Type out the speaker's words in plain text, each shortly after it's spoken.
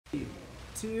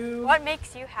Two, What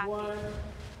makes you happy? one,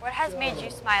 What has made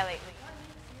you smile lately?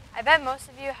 I bet most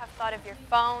of you have thought of your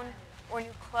phone, or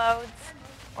new clothes,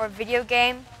 or video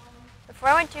game. Before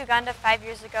I went to Uganda 5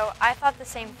 years ago, I thought the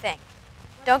same thing.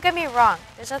 Don't get me wrong,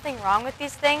 there's nothing wrong with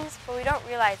these things, but we don't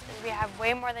realize that we have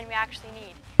way more than we actually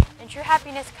need. And true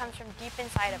happiness comes from deep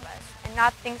inside of us, and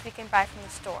not things we can buy from the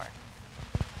store.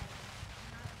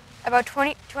 About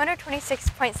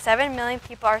 226.7 million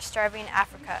people are starving in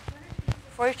Africa.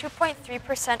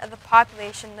 42.3% of the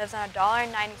population lives on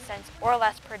 $1.90 or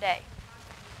less per day.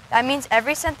 That means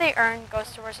every cent they earn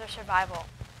goes towards their survival.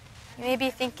 You may be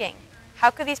thinking,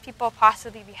 how could these people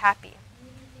possibly be happy?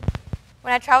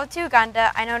 When I traveled to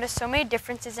Uganda, I noticed so many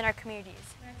differences in our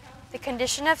communities. The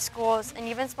condition of schools and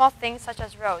even small things such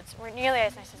as roads weren't nearly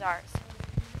as nice as ours.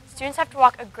 Students have to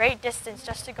walk a great distance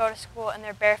just to go to school in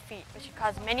their bare feet, which can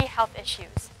cause many health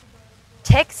issues.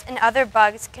 Ticks and other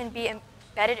bugs can be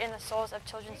embedded in the soles of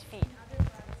children's feet.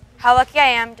 How lucky I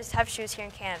am just to have shoes here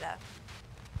in Canada.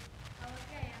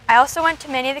 I also went to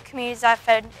many of the communities that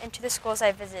fed into the schools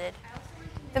I visited.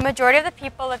 The majority of the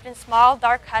people lived in small,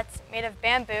 dark huts made of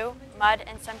bamboo, mud,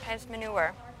 and sometimes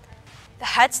manure. The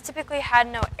huts typically had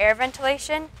no air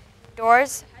ventilation,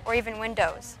 doors, or even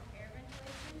windows.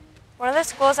 One of the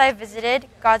schools I visited,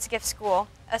 God's Gift School,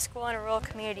 a school in a rural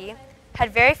community,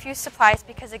 had very few supplies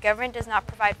because the government does not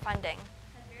provide funding.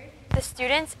 The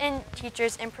students and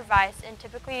teachers improvised and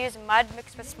typically used mud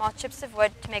mixed with small chips of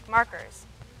wood to make markers.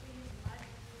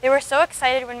 They were so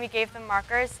excited when we gave them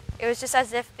markers, it was just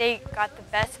as if they got the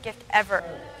best gift ever.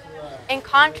 In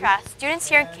contrast, students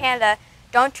here in Canada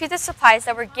don't treat the supplies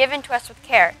that were given to us with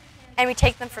care, and we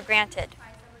take them for granted.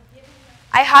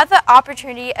 I had the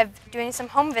opportunity of doing some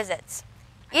home visits.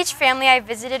 Each family I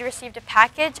visited received a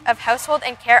package of household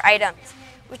and care items,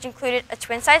 which included a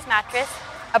twin-size mattress,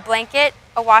 a blanket,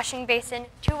 a washing basin,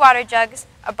 2 water jugs,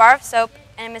 a bar of soap,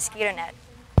 and a mosquito net.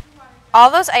 All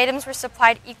those items were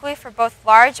supplied equally for both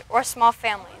large or small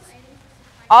families.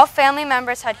 All family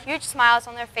members had huge smiles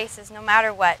on their faces no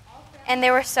matter what, and they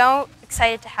were so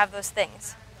excited to have those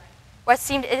things. What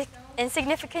seemed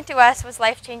insignificant to us was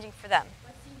life-changing for them.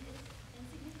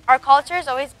 Our culture is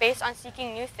always based on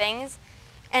seeking new things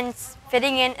and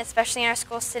fitting in, especially in our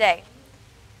schools today.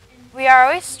 We are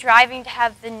always striving to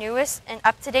have the newest and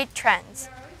up-to-date trends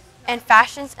and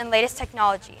fashions and latest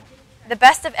technology, the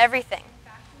best of everything.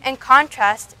 In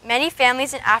contrast, many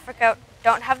families in Africa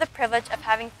don't have the privilege of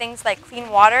having things like clean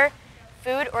water,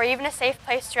 food, or even a safe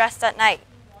place to rest at night.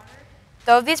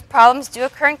 Though these problems do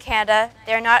occur in Canada,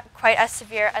 they are not quite as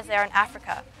severe as they are in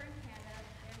Africa.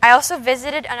 I also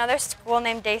visited another school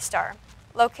named Daystar,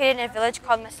 located in a village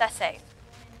called Masese.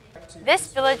 This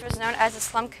village was known as a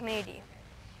slum community.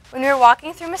 When we were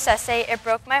walking through Masese, it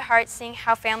broke my heart seeing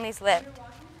how families lived.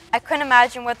 I couldn't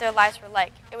imagine what their lives were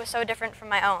like. It was so different from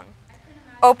my own.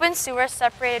 Open sewers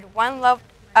separated one row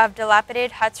of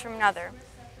dilapidated huts from another.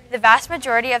 The vast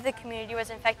majority of the community was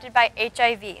infected by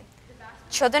HIV.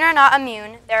 Children are not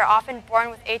immune. They are often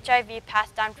born with HIV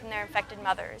passed down from their infected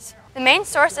mothers. The main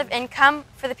source of income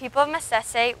for the people of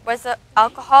Masese was the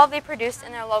alcohol they produced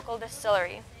in their local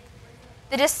distillery.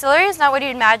 The distillery is not what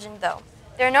you'd imagine, though.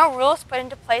 There are no rules put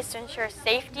into place to ensure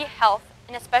safety, health,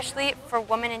 and especially for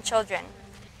women and children.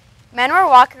 Men were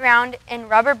walking around in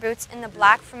rubber boots in the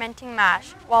black fermenting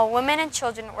mash, while women and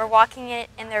children were walking in it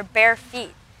in their bare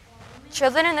feet.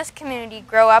 Children in this community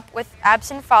grow up with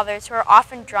absent fathers who are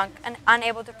often drunk and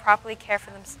unable to properly care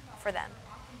for them.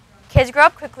 Kids grow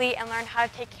up quickly and learn how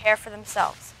to take care for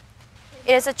themselves.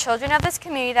 It is the children of this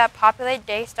community that populate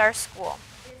Daystar School.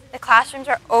 The classrooms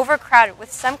are overcrowded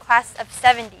with some classes of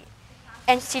 70,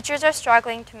 and teachers are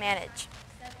struggling to manage.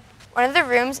 One of the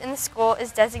rooms in the school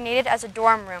is designated as a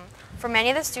dorm room for many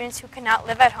of the students who cannot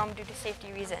live at home due to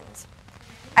safety reasons.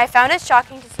 I found it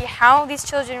shocking to see how these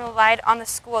children relied on the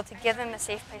school to give them a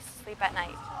safe place to sleep at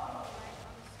night.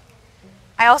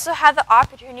 I also had the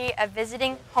opportunity of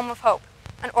visiting Home of Hope,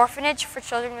 an orphanage for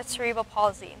children with cerebral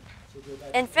palsy.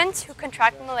 Infants who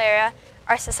contract malaria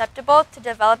are susceptible to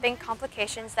developing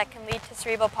complications that can lead to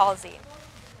cerebral palsy.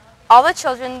 All the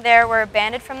children there were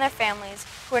abandoned from their families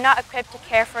who were not equipped to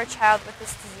care for a child with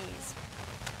this disease.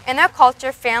 In their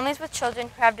culture, families with children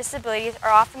who have disabilities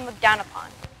are often looked down upon.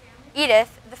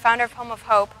 Edith, the founder of Home of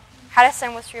Hope, had a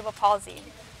son with cerebral palsy.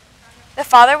 The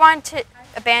father wanted to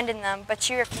abandon them, but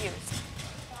she refused.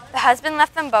 The husband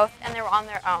left them both, and they were on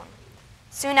their own.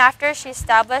 Soon after, she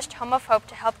established Home of Hope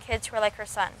to help kids who were like her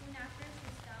son.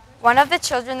 One of the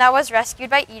children that was rescued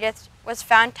by Edith was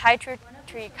found tied to a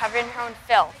tree covered in her own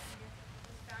filth.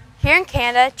 Here in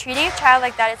Canada, treating a child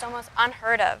like that is almost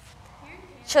unheard of.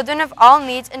 Children of all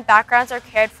needs and backgrounds are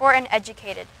cared for and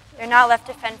educated. They're not left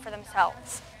to fend for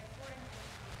themselves.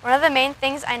 One of the main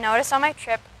things I noticed on my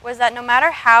trip was that no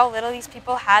matter how little these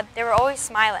people had, they were always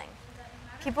smiling.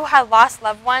 People who had lost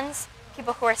loved ones,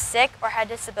 people who were sick or had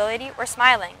disability were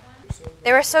smiling.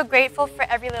 They were so grateful for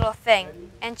every little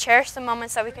thing and cherished the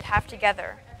moments that we could have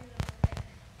together.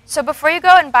 So before you go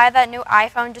out and buy that new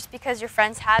iPhone just because your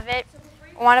friends have it,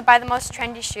 or want to buy the most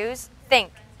trendy shoes,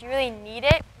 think, do you really need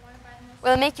it?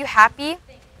 Will it make you happy?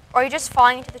 Or are you just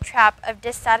falling into the trap of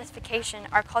dissatisfaction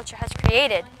our culture has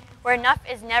created, where enough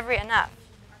is never enough?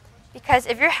 Because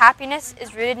if your happiness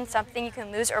is rooted in something you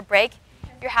can lose or break,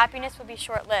 your happiness will be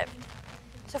short-lived.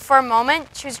 So for a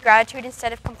moment, choose gratitude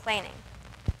instead of complaining.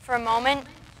 For a moment,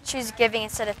 choose giving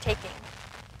instead of taking.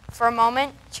 For a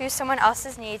moment, choose someone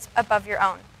else's needs above your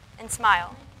own, and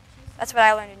smile. That's what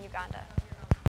I learned in Uganda.